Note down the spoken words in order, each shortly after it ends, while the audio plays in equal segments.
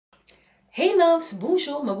Hey loves,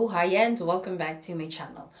 bonjour, mabuhay, and welcome back to my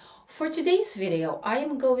channel. For today's video, I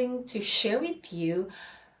am going to share with you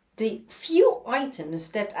the few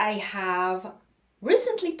items that I have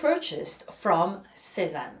recently purchased from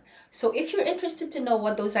Sezane. So if you're interested to know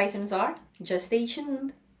what those items are, just stay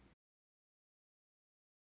tuned.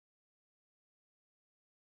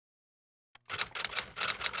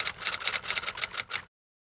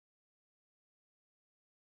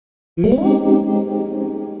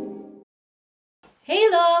 Hey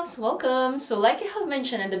loves, welcome. So like I have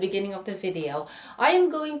mentioned at the beginning of the video, I am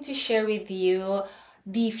going to share with you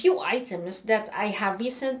the few items that I have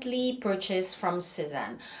recently purchased from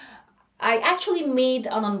Sezane. I actually made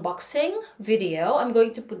an unboxing video. I'm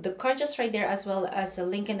going to put the card just right there as well as a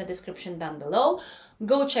link in the description down below.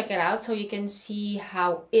 Go check it out so you can see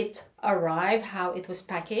how it arrived, how it was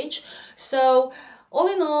packaged. So all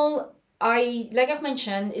in all, like I've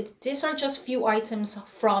mentioned, these are just few items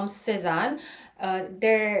from Sezane.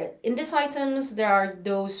 In these items, there are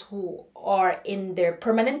those who are in their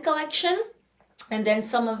permanent collection, and then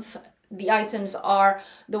some of the items are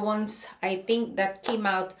the ones I think that came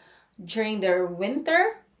out during their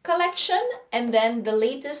winter collection, and then the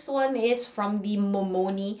latest one is from the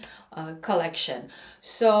Momoni collection.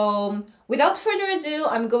 So without further ado,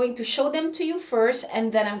 I'm going to show them to you first,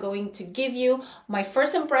 and then I'm going to give you my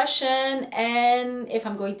first impression and if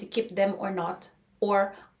I'm going to keep them or not,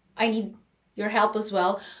 or I need your help as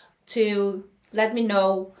well to let me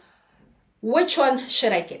know which one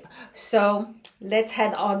should I keep. So let's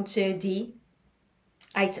head on to the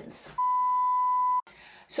items.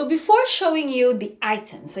 So before showing you the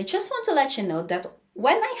items, I just want to let you know that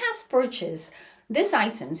when I have purchased these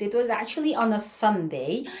items, it was actually on a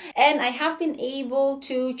Sunday, and I have been able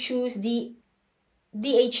to choose the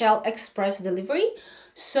DHL Express delivery.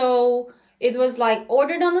 So it was like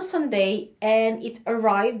ordered on a Sunday and it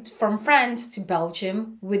arrived from France to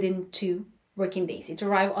Belgium within 2 working days. It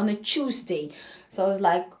arrived on a Tuesday. So I was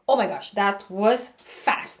like, oh my gosh, that was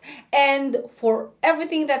fast. And for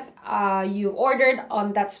everything that you've ordered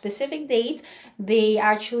on that specific date, they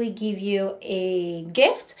actually give you a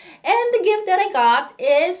gift. And the gift that I got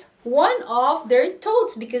is one of their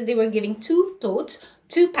totes, because they were giving 2 totes,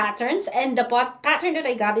 2 patterns, and the pattern that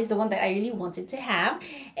I got is the one that I really wanted to have,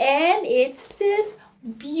 and it's this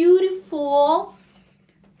beautiful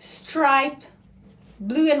striped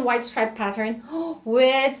blue and white striped pattern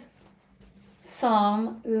with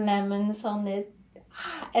some lemons on it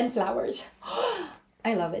and flowers.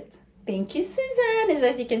 I love it. Thank you, Sezane.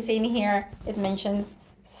 As you can see in here, it mentions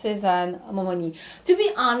Sezane Momoni. To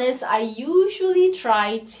be honest, I usually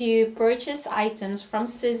try to purchase items from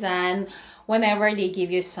Sezane whenever they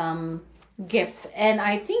give you some gifts, and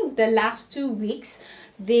I think the last 2 weeks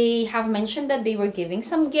they have mentioned that they were giving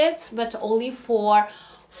some gifts, but only for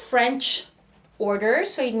French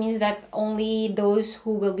orders, so it means that only those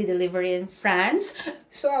who will be delivered in France.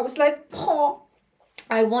 So I was like, oh,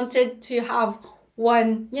 I wanted to have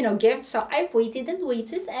one, gift, so I've waited and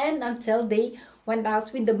waited, and until they went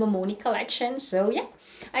out with the Momoni collection. So yeah,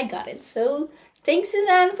 I got it. So thanks,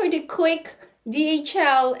 Sezane, for the quick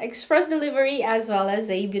DHL express delivery, as well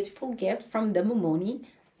as a beautiful gift from the Momoni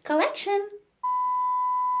collection.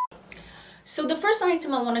 So the first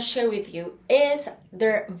item I want to share with you is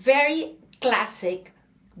their very classic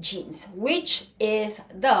jeans, which is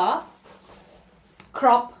the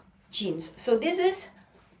crop jeans. So this is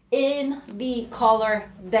in the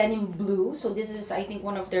color denim blue. So this is, I think,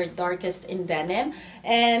 one of their darkest in denim.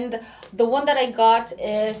 And the one that I got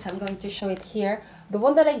is, I'm going to show it here. The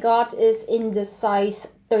one that I got is in the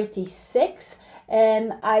size 36.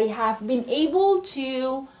 And I have been able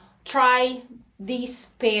to try this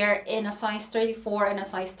pair in a size 34 and a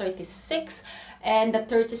size 36. And the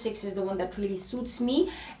 36 is the one that really suits me.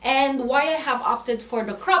 And why I have opted for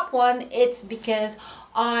the crop one, it's because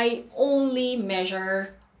I only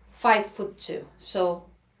measure 5'2", so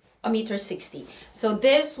 1.60 m. So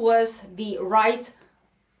this was the right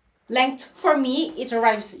length for me. It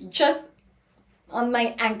arrives just on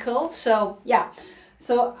my ankle. So yeah,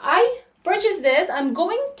 so I purchased this. I'm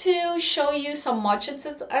going to show you some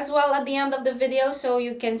modshots as well at the end of the video, so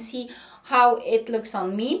you can see how it looks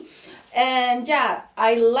on me. And yeah,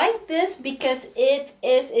 I like this because it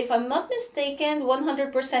is, if I'm not mistaken,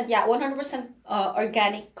 100%, yeah, 100%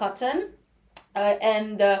 organic cotton.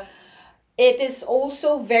 And it is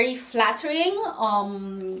also very flattering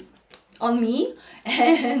on me.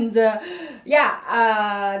 And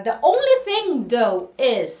yeah, the only thing though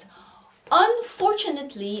is,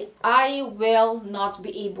 unfortunately, I will not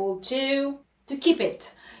be able to keep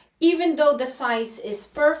it. Even though the size is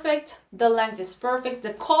perfect, the length is perfect,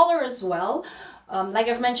 the color as well, Like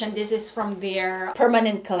I've mentioned, this is from their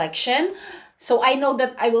permanent collection. So I know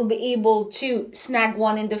that I will be able to snag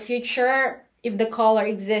one in the future if the color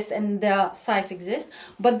exists and the size exists.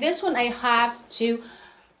 But this one I have to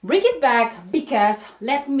bring it back because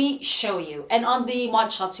let me show you. And on the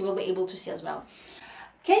mod shots you will be able to see as well.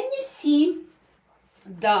 Can you see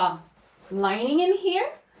the lining in here?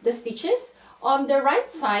 The stitches? On the right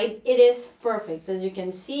side it is perfect, as you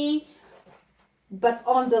can see. But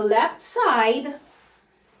on the left side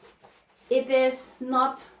it is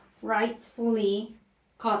not rightfully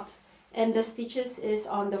cut, and the stitches is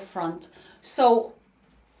on the front. So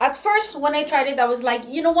at first when I tried it, I was like,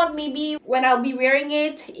 you know what, maybe when I'll be wearing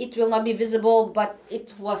it, it will not be visible, but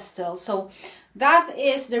it was still. So that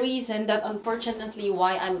is the reason that unfortunately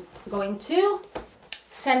why I'm going to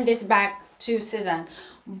send this back to Sezane.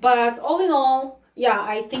 But all in all, yeah,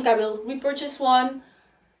 I think I will repurchase one,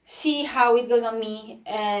 see how it goes on me,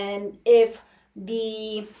 and if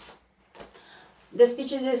the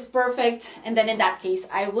stitches is perfect, and then in that case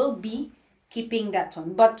I will be keeping that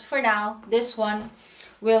one. But for now, this one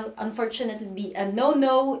will unfortunately be a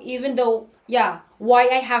no-no, even though, yeah, why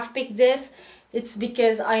I have picked this, it's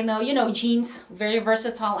because I know, you know, jeans, very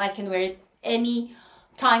versatile. I can wear it any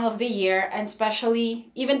time of the year, and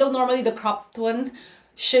especially, even though normally the cropped one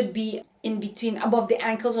should be in between, above the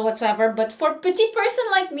ankles or whatsoever, but for petite person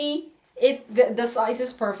like me, the size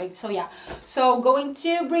is perfect. So yeah, so going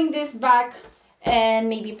to bring this back and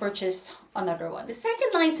maybe purchase another one. The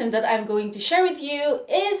second item that I'm going to share with you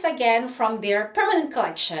is again from their permanent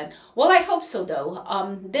collection. Well, I hope so though.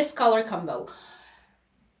 This color combo,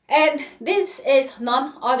 and this is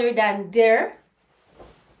none other than their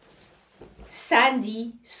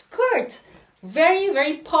sandy skirt.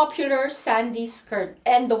 Very popular sandy skirt,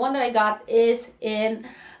 and the one that I got is in,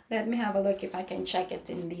 let me have a look if I can check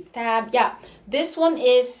it in the tab. Yeah, this one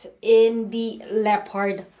is in the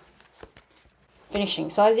leopard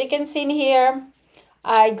finishing. So as you can see in here,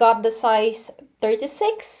 I got the size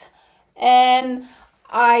 36, and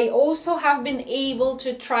I also have been able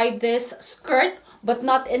to try this skirt, but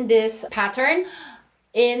not in this pattern,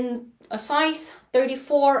 in a size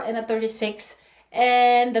 34 and a 36.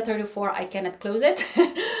 And the 34, I cannot close it.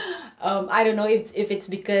 I don't know if it's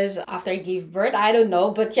because after I gave birth, I don't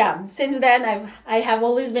know, but yeah, since then I have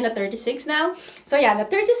always been a 36 now. So yeah, the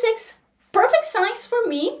 36, perfect size for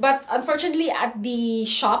me. But unfortunately at the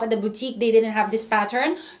shop, at the boutique, they didn't have this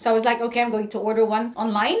pattern, so I was like, okay, I'm going to order one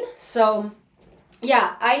online. So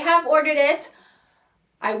yeah, I have ordered it.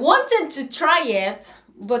 I wanted to try it,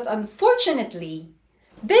 but unfortunately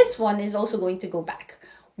this one is also going to go back.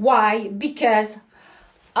 Why? Because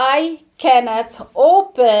I cannot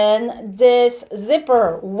open this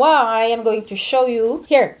zipper. Why? I'm going to show you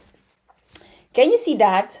here. Can you see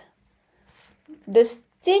that? The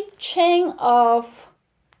stitching of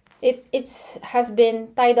it has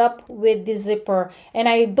been tied up with the zipper, and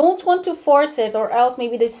I don't want to force it, or else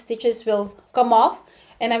maybe the stitches will come off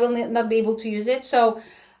and I will not be able to use it. So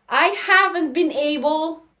I haven't been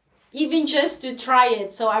able even just to try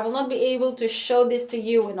it, so I will not be able to show this to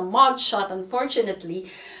you in a mod shot, unfortunately,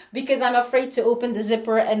 because I'm afraid to open the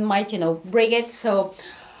zipper and might, you know, break it. So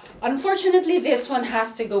unfortunately this one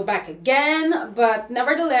has to go back again. But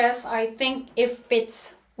nevertheless, I think if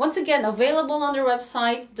it's once again available on their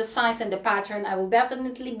website, the size and the pattern, I will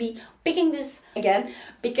definitely be picking this again,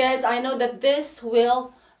 because I know that this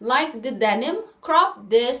will, like the denim crop,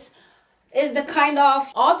 this is the kind of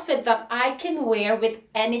outfit that I can wear with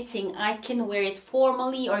anything. I can wear it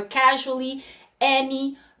formally or casually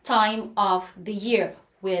any time of the year,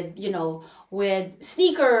 with, you know, with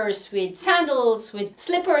sneakers, with sandals, with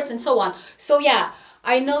slippers, and so on. So yeah,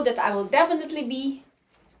 I know that I will definitely be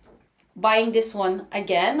buying this one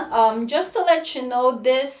again. Just to let you know,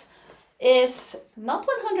 this is not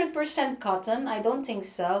 100% cotton. I don't think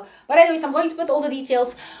so. But anyways, I'm going to put all the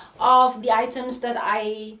details of the items that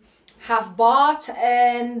I have bought,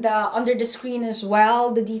 and under the screen as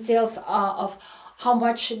well, the details of how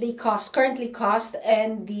much they currently cost,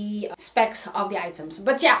 and the specs of the items.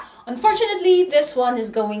 But yeah, unfortunately this one is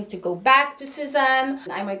going to go back to Sezane.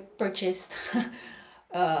 I might purchase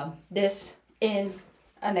this in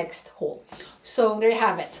a next haul. So there you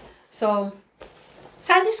have it. So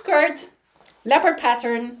sandy skirt, leopard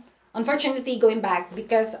pattern, unfortunately going back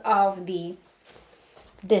because of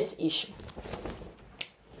this issue.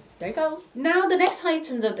 There you go. Now the next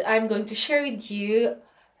item that I'm going to share with you,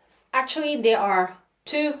 actually there are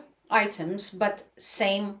two items but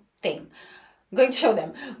same thing. I'm going to show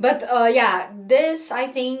them, but yeah, this I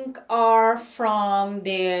think are from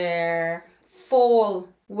their fall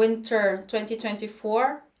winter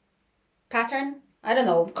 2024 pattern. I don't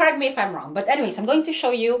know, correct me if I'm wrong. But anyways, I'm going to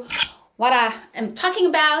show you what I am talking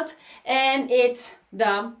about. And it's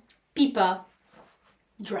the Pippa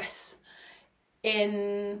dress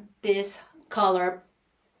in this color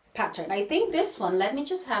pattern. I think this one, let me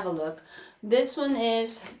just have a look. This one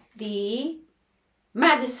is the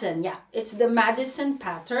Madison. Yeah, it's the Madison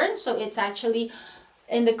pattern. So it's actually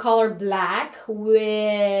in the color black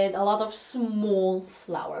with a lot of small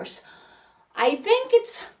flowers. I think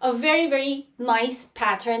it's a very, very nice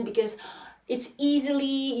pattern because it's easily,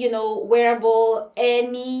 you know, wearable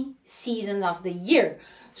any season of the year.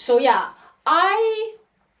 So yeah, I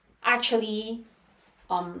actually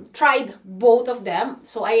tried both of them.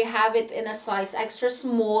 So I have it in a size extra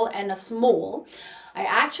small and a small. I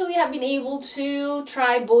actually have been able to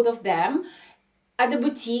try both of them at the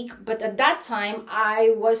boutique, but at that time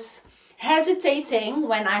I was hesitating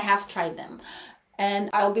when I have tried them. And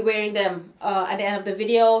I'll be wearing them at the end of the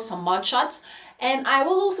video, some mod shots. And I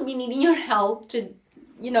will also be needing your help to,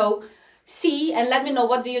 you know, see and let me know,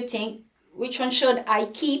 what do you think? Which one should I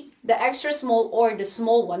keep, the extra small or the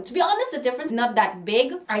small one? To be honest, the difference is not that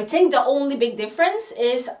big. I think the only big difference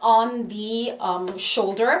is on the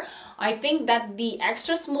shoulder. I think that the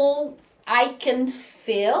extra small, I can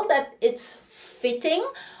feel that it's fitting,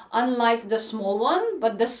 unlike the small one.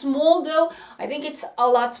 But the small though, I think it's a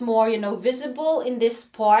lot more, you know, visible in this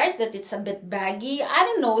part, that it's a bit baggy. I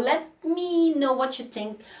don't know, let me know what you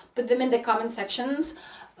think. Put them in the comment sections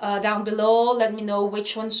down below. Let me know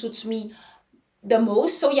which one suits me the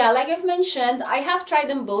most. So yeah, like I've mentioned, I have tried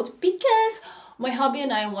them both because my hubby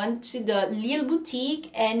and I went to the Lille boutique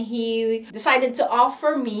and he decided to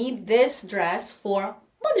offer me this dress for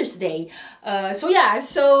Mother's Day. So yeah,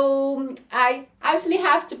 so I actually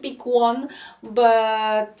have to pick one,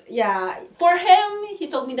 but yeah, for him, he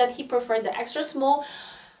told me that he preferred the extra small,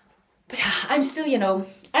 but I'm still, you know,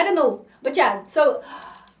 I don't know. But yeah, so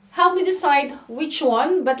help me decide which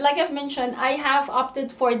one. But like I've mentioned, I have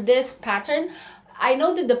opted for this pattern. I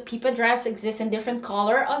know that the Pippa dress exists in different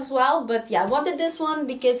color as well, but yeah, I wanted this one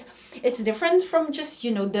because it's different from just,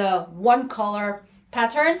 you know, the one color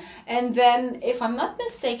pattern. And then if I'm not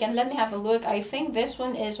mistaken, let me have a look, I think this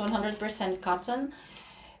one is 100% cotton.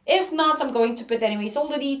 If not, I'm going to put anyways all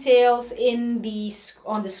the details in the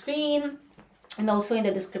on the screen and also in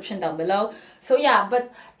the description down below. So yeah,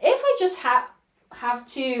 but if I just have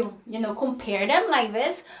to, you know, compare them like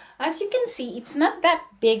this, as you can see, it's not that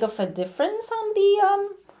big of a difference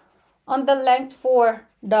on the length for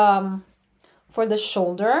the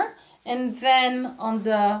shoulder. And then on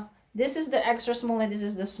the, this is the extra small and this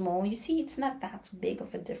is the small. You see, it's not that big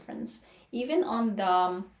of a difference. Even on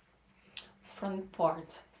the front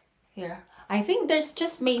part here, I think there's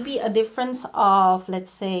just maybe a difference of,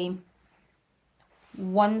 let's say,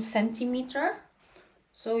 1 centimeter.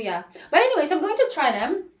 So yeah, but anyways, I'm going to try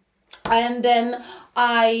them. And then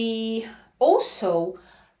I also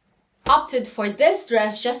opted for this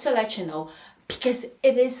dress, just to let you know, because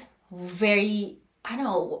it is very, I don't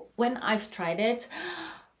know, when I've tried it,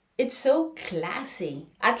 it's so classy.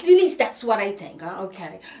 At least that's what I think.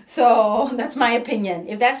 Okay, so that's my opinion.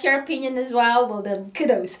 If that's your opinion as well, well then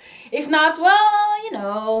kudos. If not, well, you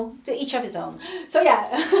know, to each of his own. So yeah,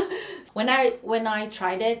 when I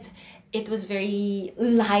tried it, it was very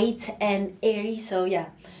light and airy. So yeah,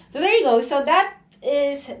 so there you go. So that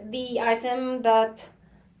is the item that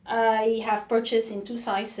I have purchased in 2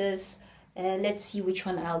 sizes. Let's see which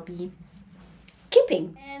one I'll be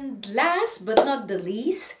keeping. And last but not the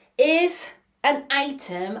least is an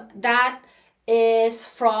item that is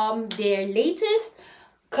from their latest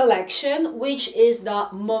collection, which is the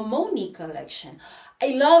Momoni collection. I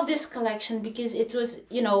love this collection because it was,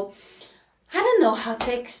 you know, I don't know how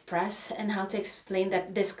to express and how to explain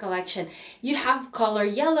that this collection. You have color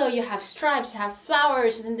yellow, you have stripes, you have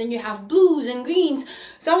flowers, and then you have blues and greens.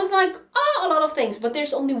 So I was like, oh, a lot of things. But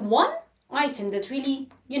there's only one item that really,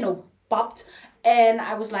 you know, popped. And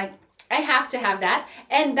I was like, I have to have that.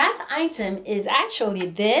 And that item is actually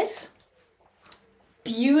this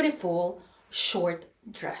beautiful short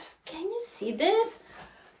dress. Can you see this?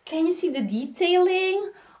 Can you see the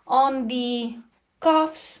detailing on the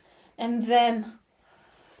cuffs? And then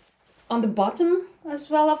on the bottom as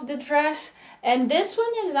well of the dress. And this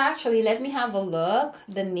one is actually, let me have a look,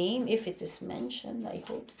 the name, if it is mentioned, I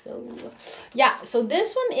hope so. Yeah, so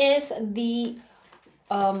this one is the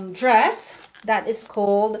dress that is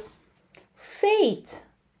called Fate.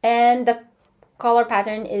 And the color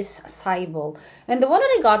pattern is Sybel. And the one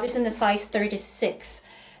that I got is in the size 36.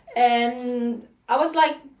 And I was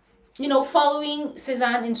like, you know, following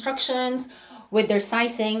Sezane instructions with their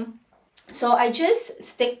sizing. So I just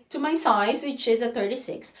stick to my size, which is a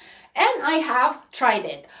 36. and I have tried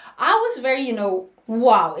it. I was very, you know,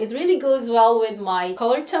 wow, it really goes well with my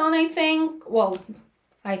color tone, I think. Well,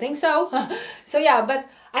 I think so. So yeah, but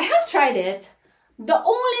I have tried it. The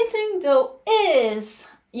only thing though is,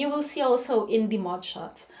 you will see also in the mod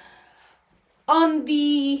shot, on the,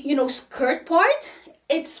 you know, skirt part,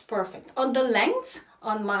 it's perfect. On the length,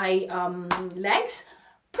 on my legs,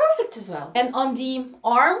 perfect as well. And on the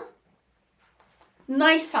arm,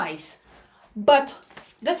 nice size. But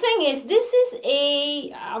the thing is, this is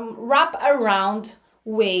a wrap around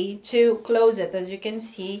way to close it. As you can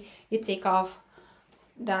see, you take off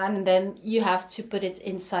that and then you have to put it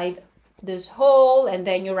inside this hole and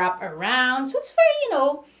then you wrap around. So it's very, you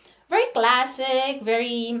know, very classic,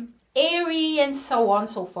 very airy and so on and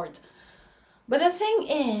so forth. But the thing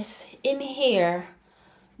is, in here,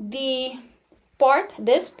 the part,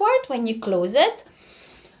 this part, when you close it,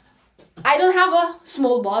 I don't have a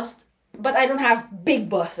small bust, but I don't have big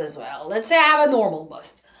bust as well. Let's say I have a normal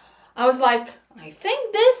bust. I was like, I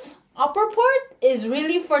think this upper part is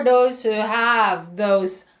really for those who have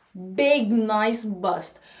those big, nice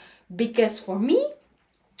bust. Because for me,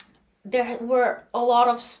 there were a lot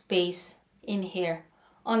of space in here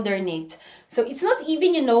underneath. So it's not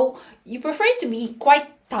even, you know, you prefer it to be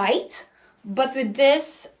quite tight, but with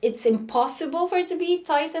this, it's impossible for it to be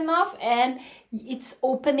tight enough, and it's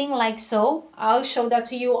opening like so. I'll show that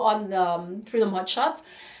to you on through the mod shot.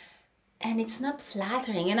 And it's not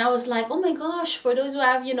flattering. And I was like, oh my gosh, for those who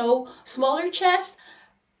have, you know, smaller chest,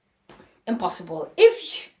 impossible.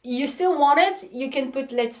 If you still want it, you can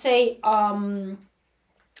put, let's say, an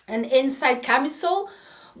inside camisole.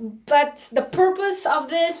 But the purpose of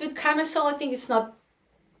this with camisole, I think it's not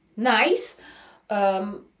nice.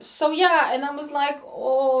 So yeah, and I was like,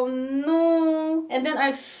 oh no. And then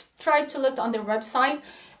I tried to look on their website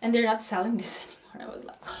and they're not selling this anymore. I was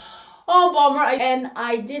like, oh bummer. And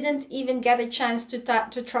I didn't even get a chance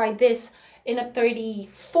to try this in a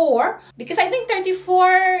 34, because I think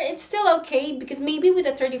 34, it's still okay, because maybe with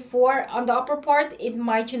a 34 on the upper part, it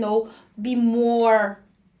might, you know, be more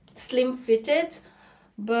slim fitted.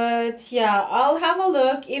 But yeah, I'll have a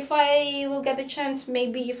look if I will get a chance.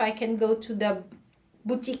 Maybe if I can go to the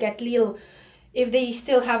boutique at Lille, if they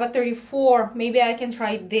still have a 34, maybe I can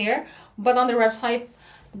try it there. But on the website,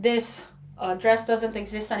 this dress doesn't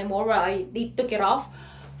exist anymore. They took it off,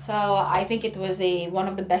 so I think it was one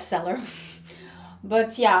of the bestseller.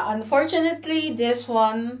 But yeah, unfortunately, this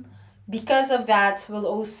one, because of that, will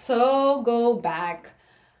also go back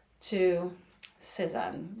to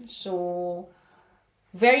Sezane. So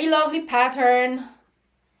very lovely pattern,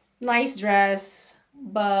 nice dress,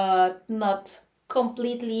 but not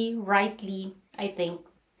completely rightly, I think,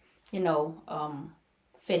 you know,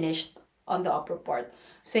 finished on the upper part.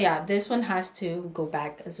 So yeah, this one has to go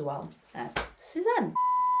back as well at Sezane.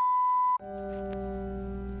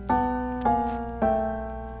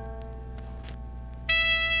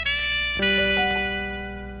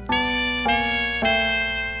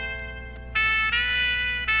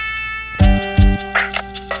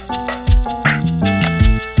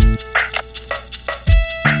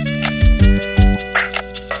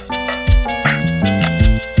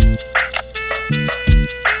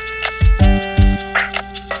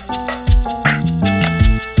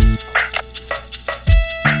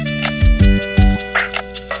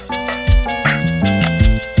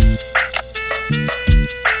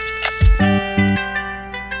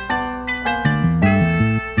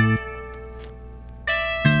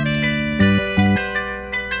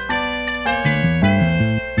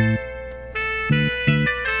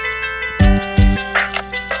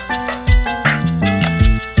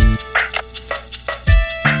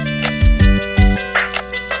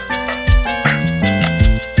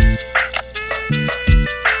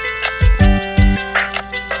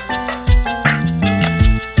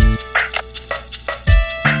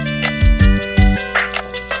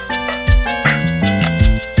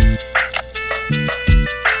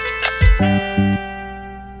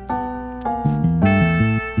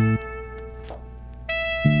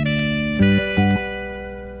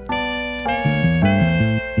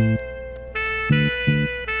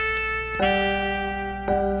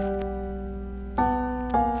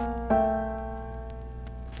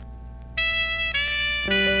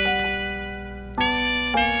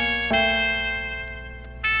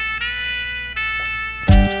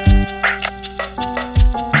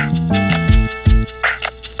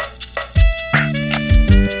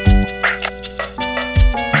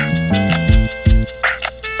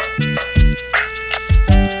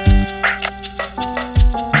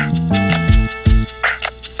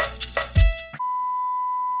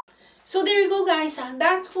 So there you go, guys.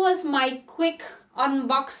 That was my quick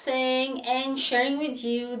unboxing and sharing with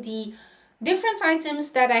you the different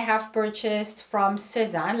items that I have purchased from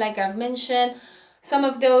Sezane. Like I've mentioned, some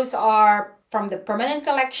of those are from the permanent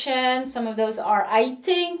collection, some of those are, I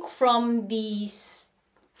think, from the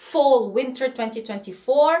fall winter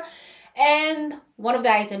 2024, and one of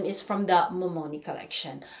the item is from the Momoni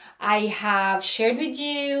collection. I have shared with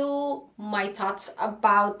you my thoughts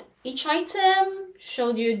about each item,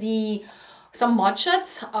 showed you some mod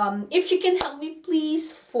shots. If you can help me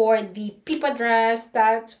please for the Pippa dress,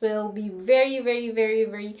 that will be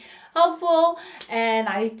very helpful, and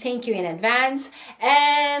I thank you in advance.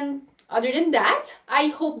 And other than that, I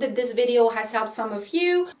hope that this video has helped some of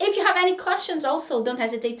you. If you have any questions also, don't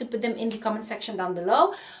hesitate to put them in the comment section down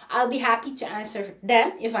below. I'll be happy to answer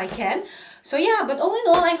them if I can. So yeah, but all in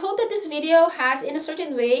all, I hope that this video has in a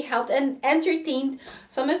certain way helped and entertained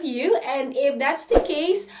some of you. And if that's the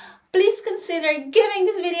case, please consider giving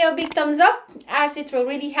this video a big thumbs up, as it will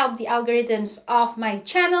really help the algorithms of my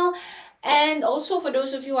channel. And also for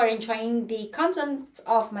those of you who are enjoying the content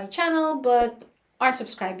of my channel but aren't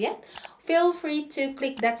subscribed yet, feel free to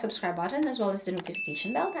click that subscribe button as well as the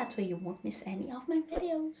notification bell. That way you won't miss any of my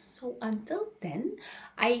videos. So until then,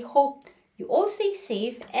 I hope you all stay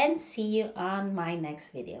safe and see you on my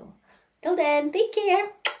next video. Till then, take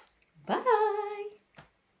care. Bye.